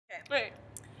Wait.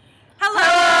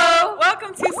 Hello!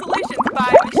 Welcome to Solutions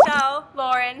by Michelle,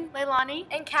 Lauren, Leilani,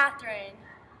 and Catherine.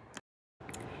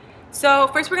 So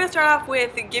first we're going to start off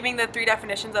with giving the three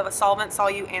definitions of a solvent,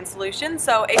 solute, and solution.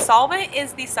 So a solvent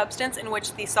is the substance in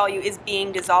which the solute is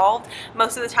being dissolved.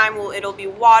 Most of the time it'll be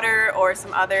water or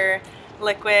some other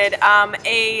liquid.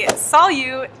 A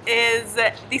solute is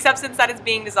the substance that is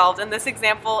being dissolved. In this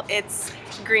example, it's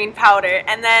green powder.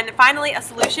 And then finally, a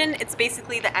solution, it's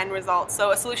basically the end result.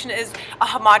 So a solution is a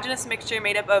homogeneous mixture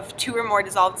made up of two or more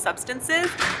dissolved substances.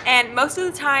 And most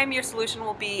of the time, your solution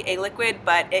will be a liquid,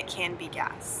 but it can be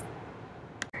gas.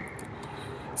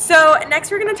 So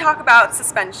next we're going to talk about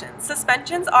suspensions.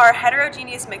 Suspensions are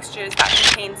heterogeneous mixtures that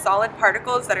contain solid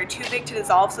particles that are too big to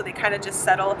dissolve, so they kind of just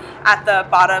settle at the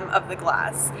bottom of the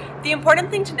glass. The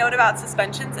important thing to note about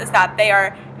suspensions is that they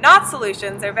are not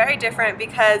solutions. They're very different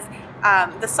because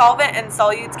the solvent and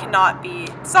solutes cannot be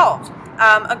dissolved.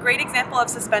 A great example of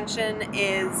suspension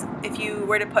is if you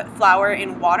were to put flour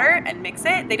in water and mix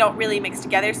it. They don't really mix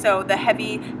together, so the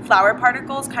heavy flour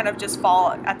particles kind of just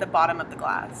fall at the bottom of the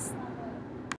glass.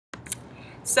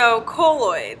 So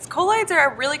colloids. Colloids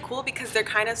are really cool because they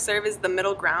kind of serve as the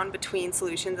middle ground between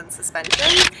solutions and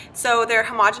suspensions. So they're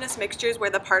homogeneous mixtures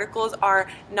where the particles are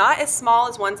not as small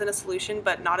as ones in a solution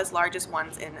but not as large as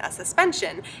ones in a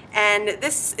suspension. And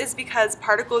this is because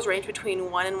particles range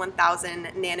between 1 and 1,000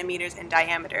 nanometers in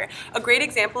diameter. A great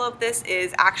example of this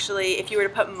is actually if you were to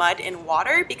put mud in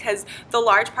water, because the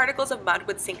large particles of mud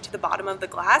would sink to the bottom of the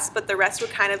glass, but the rest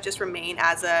would kind of just remain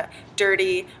as a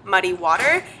dirty, muddy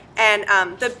water. And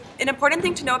an important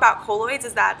thing to know about colloids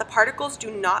is that the particles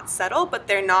do not settle, but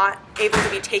they're not able to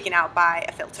be taken out by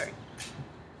a filter.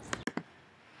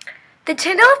 The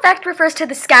Tyndall effect refers to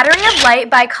the scattering of light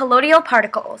by colloidal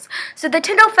particles. So the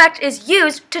Tyndall effect is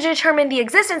used to determine the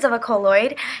existence of a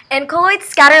colloid, and colloids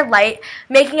scatter light,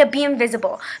 making a beam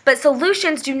visible, but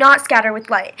solutions do not scatter with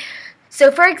light. So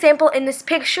for example, in this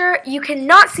picture, you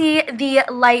cannot see the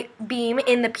light beam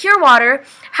in the pure water.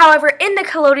 However, in the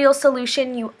colloidal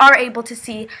solution, you are able to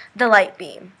see the light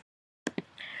beam.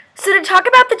 So to talk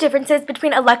about the differences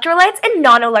between electrolytes and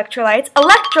non-electrolytes,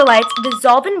 electrolytes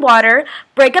dissolve in water,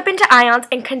 break up into ions,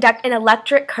 and conduct an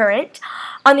electric current.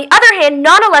 On the other hand,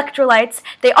 non-electrolytes,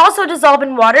 they also dissolve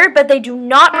in water, but they do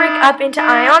not break up into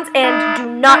ions and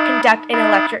do not conduct an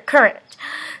electric current.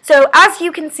 So as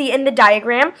you can see in the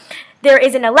diagram, there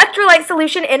is an electrolyte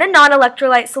solution and a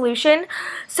non-electrolyte solution.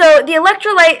 So the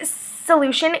electrolyte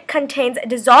solution contains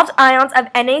dissolved ions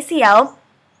of NaCl,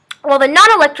 while the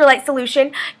non-electrolyte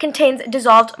solution contains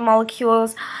dissolved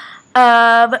molecules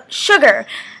of sugar.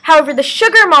 However, the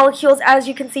sugar molecules, as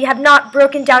you can see, have not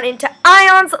broken down into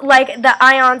ions like the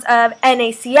ions of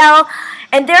NaCl,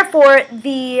 and therefore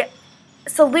the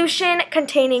solution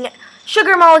containing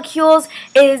sugar molecules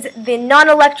is the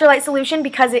non-electrolyte solution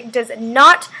because it does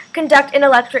not conduct an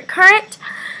electric current.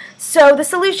 So the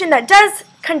solution that does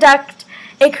conduct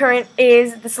a current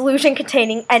is the solution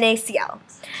containing NaCl.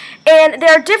 And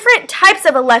there are different types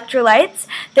of electrolytes.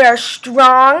 There are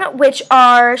strong, which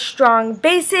are strong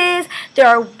bases. There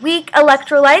are weak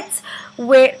electrolytes,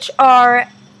 which are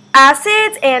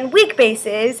acids and weak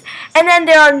bases. And then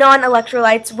there are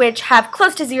non-electrolytes, which have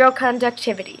close to zero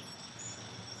conductivity.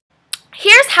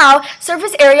 Here's how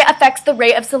surface area affects the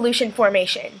rate of solution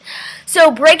formation. So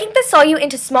breaking the solute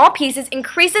into small pieces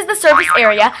increases the surface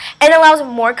area and allows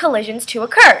more collisions to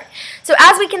occur. So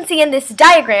as we can see in this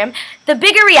diagram, the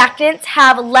bigger reactants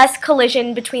have less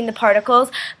collision between the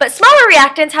particles, but smaller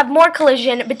reactants have more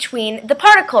collision between the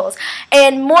particles.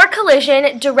 And more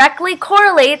collision directly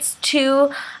correlates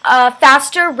to a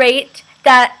faster rate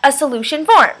that a solution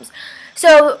forms.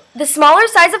 So the smaller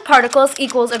size of particles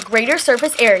equals a greater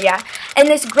surface area, and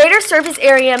this greater surface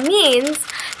area means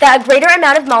that a greater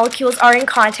amount of molecules are in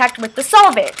contact with the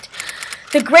solvent.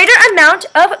 The greater amount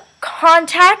of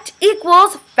contact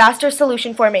equals faster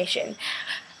solution formation.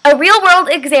 A real-world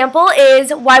example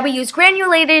is why we use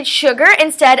granulated sugar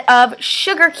instead of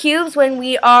sugar cubes when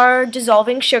we are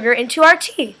dissolving sugar into our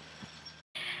tea.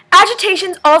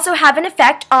 Agitations also have an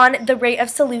effect on the rate of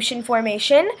solution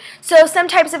formation. So some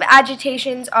types of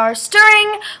agitations are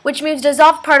stirring, which moves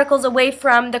dissolved particles away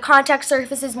from the contact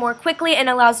surfaces more quickly and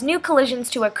allows new collisions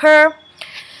to occur.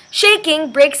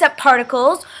 Shaking breaks up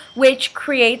particles, which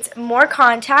creates more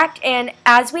contact, and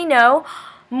as we know,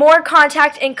 more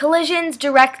contact and collisions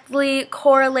directly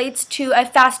correlates to a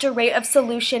faster rate of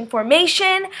solution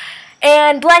formation.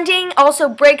 And blending also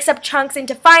breaks up chunks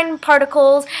into fine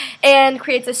particles and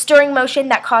creates a stirring motion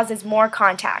that causes more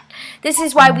contact. This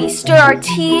is why we stir our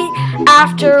tea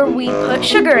after we put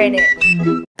sugar in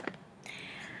it.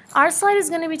 Our slide is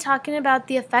going to be talking about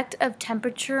the effect of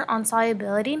temperature on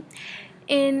solubility.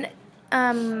 In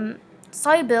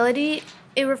solubility,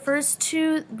 it refers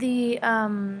to the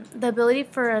ability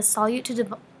for a solute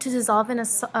to dissolve in a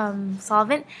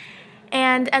solvent,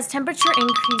 and as temperature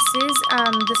increases,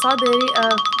 the solubility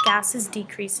of gases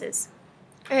decreases.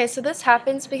 Okay, so this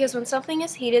happens because when something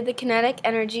is heated, the kinetic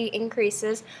energy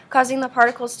increases, causing the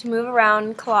particles to move around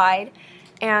and collide.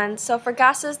 And so for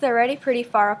gases, they're already pretty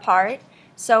far apart.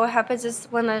 So what happens is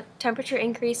when the temperature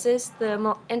increases,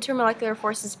 the intermolecular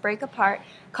forces break apart,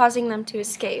 causing them to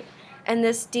escape. And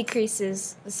this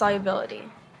decreases the solubility.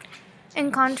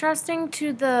 In contrasting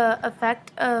to the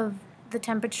effect of the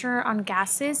temperature on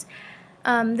gases,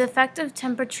 the effect of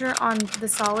temperature on the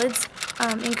solids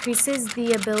increases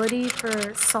the ability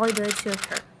for solubility to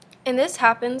occur. And this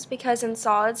happens because in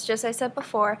solids, just as I said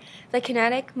before, the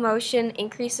kinetic motion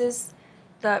increases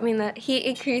the heat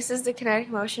increases the kinetic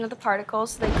motion of the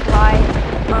particles, so they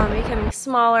collide, becoming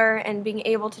smaller and being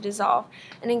able to dissolve.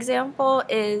 An example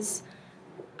is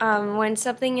when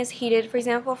something is heated, for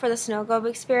example, for the snow globe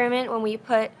experiment, when we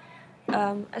put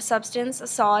a substance, a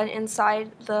solid,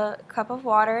 inside the cup of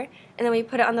water, and then we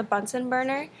put it on the Bunsen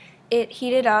burner, it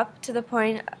heated up to the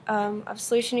point of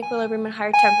solution equilibrium and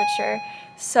higher temperature,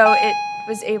 so it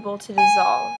was able to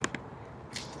dissolve.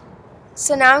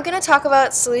 So now I'm going to talk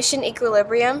about solution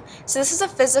equilibrium. So this is a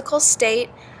physical state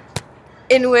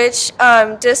in which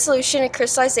dissolution and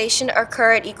crystallization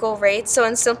occur at equal rates. So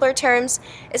in simpler terms,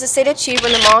 it's a state achieved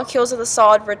when the molecules of the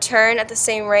solid return at the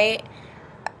same rate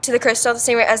to the crystal at the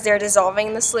same rate as they're dissolving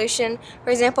in the solution.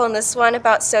 For example, in this one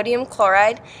about sodium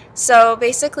chloride, so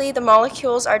basically the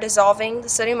molecules are dissolving, the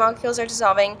sodium molecules are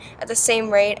dissolving at the same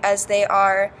rate as they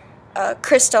are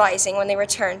crystallizing when they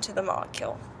return to the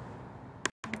molecule.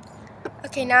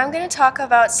 Okay, now I'm going to talk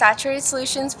about saturated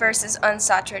solutions versus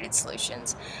unsaturated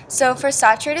solutions. So for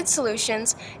saturated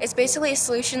solutions, it's basically a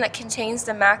solution that contains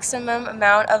the maximum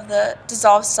amount of the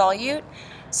dissolved solute.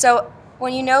 So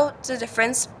when you know the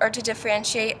difference, or to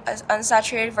differentiate as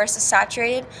unsaturated versus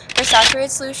saturated, for saturated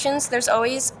solutions, there's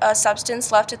always a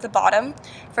substance left at the bottom.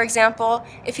 For example,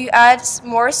 if you add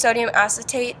more sodium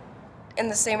acetate in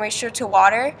the same ratio to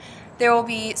water, there will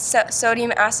be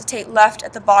sodium acetate left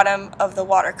at the bottom of the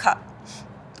water cup.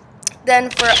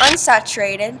 Then for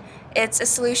unsaturated, it's a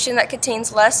solution that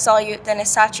contains less solute than a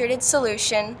saturated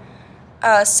solution,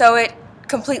 so it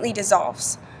completely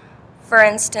dissolves. For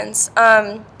instance,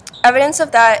 evidence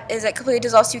of that is it completely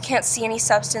dissolves, so you can't see any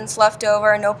substance left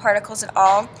over, no particles at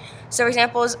all. So for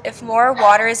example, if more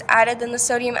water is added than the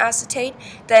sodium acetate,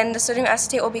 then the sodium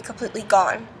acetate will be completely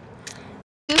gone.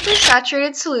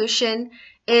 Supersaturated solution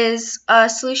is a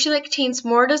solution that contains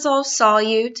more dissolved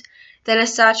solute than a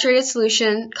saturated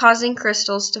solution, causing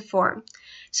crystals to form.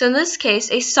 So in this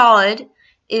case, a solid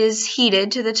is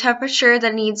heated to the temperature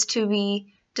that needs to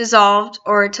be dissolved,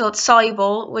 or till it's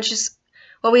soluble, which is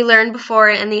what we learned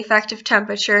before in the effect of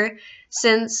temperature.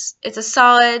 Since it's a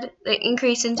solid, the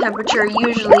increase in temperature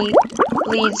usually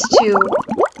leads to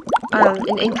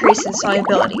an increase in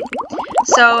solubility.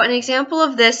 So an example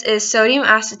of this is sodium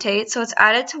acetate. So it's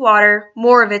added to water,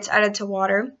 more of it's added to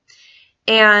water,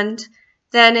 and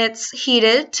then it's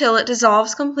heated till it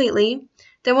dissolves completely.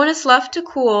 Then when it's left to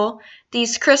cool,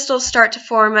 these crystals start to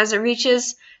form as it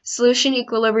reaches solution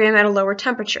equilibrium at a lower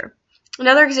temperature.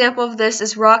 Another example of this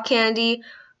is rock candy,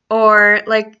 or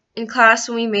like in class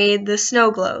when we made the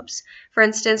snow globes. For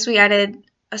instance, we added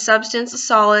a substance, a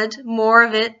solid, more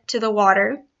of it to the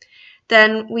water.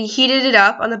 Then we heated it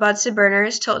up on the Bunsen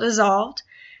burners till it dissolved.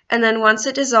 And then once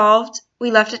it dissolved,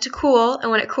 we left it to cool,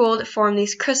 and when it cooled, it formed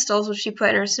these crystals which we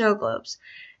put in our snow globes.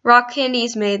 Rock candy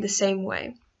is made the same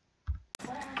way.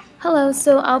 Hello,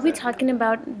 so I'll be talking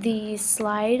about the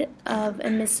slide of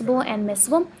immiscible and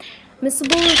miscible.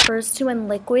 Miscible refers to when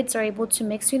liquids are able to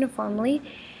mix uniformly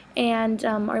and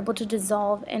are able to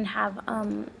dissolve and have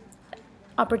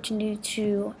opportunity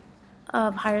to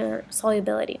higher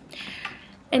solubility.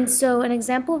 And so an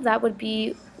example of that would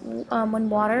be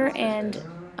when water and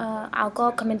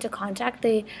alcohol come into contact,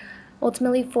 they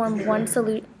ultimately form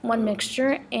one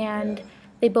mixture, and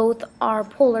they both are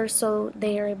polar, so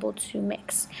they are able to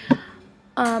mix.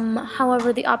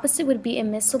 However, the opposite would be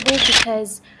immiscible,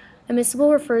 because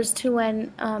immiscible refers to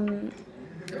when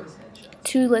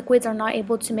two liquids are not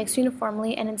able to mix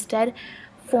uniformly and instead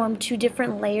form two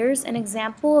different layers. An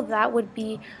example of that would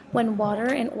be when water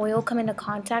and oil come into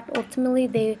contact. Ultimately,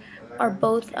 they are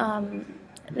both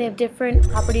they have different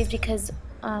properties, because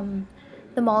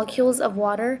the molecules of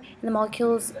water and the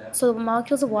molecules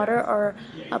of water are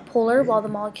polar, while the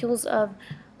molecules of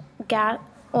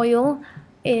oil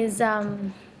is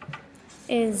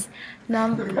is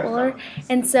nonpolar,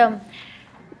 and so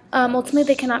ultimately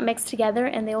they cannot mix together,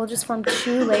 and they will just form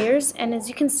two layers. And as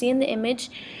you can see in the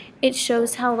image, it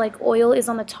shows how like oil is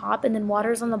on the top and then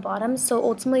water is on the bottom, so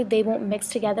ultimately they won't mix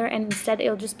together, and instead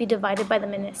it'll just be divided by the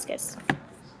meniscus.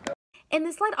 In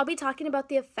this slide, I'll be talking about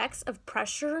the effects of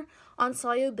pressure on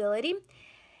solubility.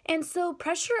 And so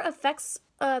pressure affects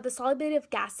the solubility of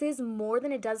gases more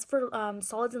than it does for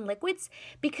solids and liquids,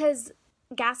 because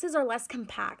gases are less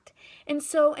compact. And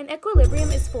so an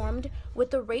equilibrium is formed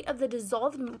with the rate of the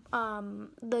dissolving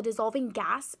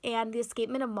gas and the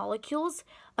escapement of molecules,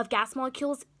 of gas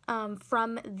molecules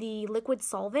from the liquid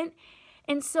solvent.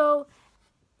 And so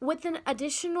with an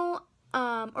additional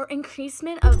or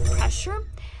increasement of pressure,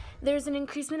 there's an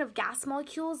increasement of gas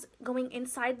molecules going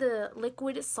inside the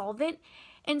liquid solvent.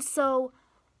 And so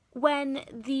when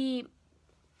the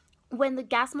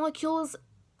gas molecules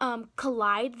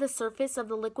collide the surface of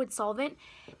the liquid solvent,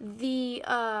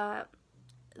 there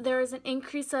is an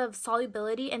increase of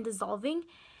solubility and dissolving.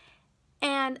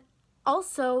 And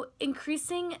also,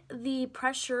 increasing the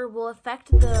pressure will affect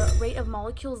the rate of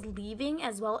molecules leaving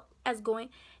as well as going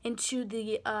into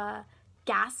the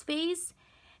gas phase.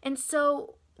 And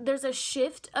so there's a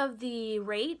shift of the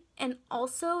rate, and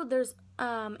also there's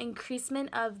increasement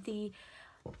of the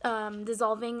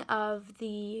dissolving of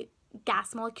the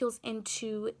gas molecules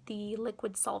into the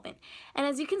liquid solvent. And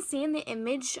as you can see in the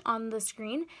image on the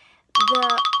screen,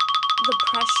 the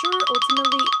pressure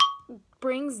ultimately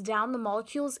brings down the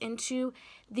molecules into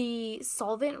the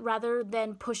solvent rather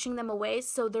than pushing them away,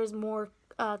 so there's more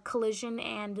collision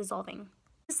and dissolving.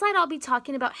 This slide I'll be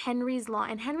talking about Henry's law,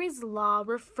 and Henry's law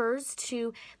refers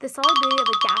to the solubility of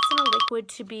a gas and a liquid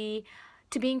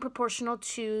to being proportional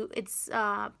to its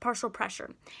partial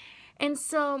pressure. And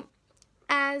so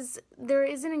as there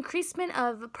is an increasement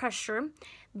of pressure,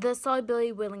 the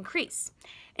solubility will increase.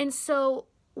 And so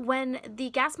when the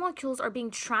gas molecules are being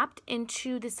trapped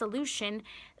into the solution,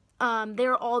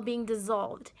 they're all being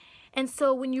dissolved. And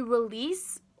so when you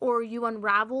release or you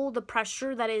unravel the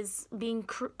pressure that is being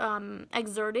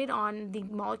exerted on the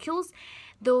molecules,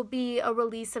 there will be a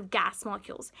release of gas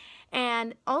molecules.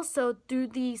 And also through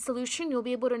the solution, you'll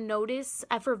be able to notice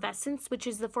effervescence, which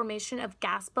is the formation of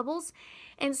gas bubbles.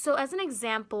 And so as an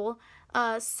example,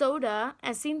 soda,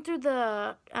 as seen through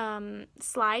the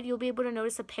slide, you'll be able to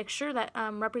notice a picture that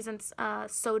represents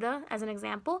soda as an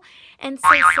example. And so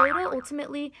soda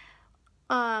ultimately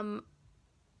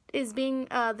is being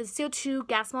the CO2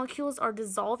 gas molecules are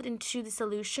dissolved into the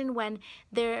solution when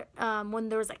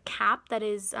there's a cap that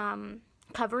is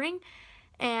covering,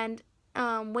 and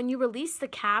when you release the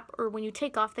cap or when you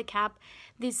take off the cap,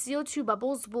 the CO2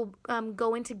 bubbles will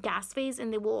go into gas phase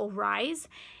and they will arise,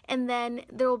 and then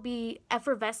there will be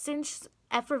effervescence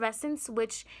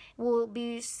which will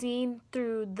be seen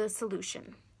through the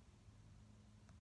solution.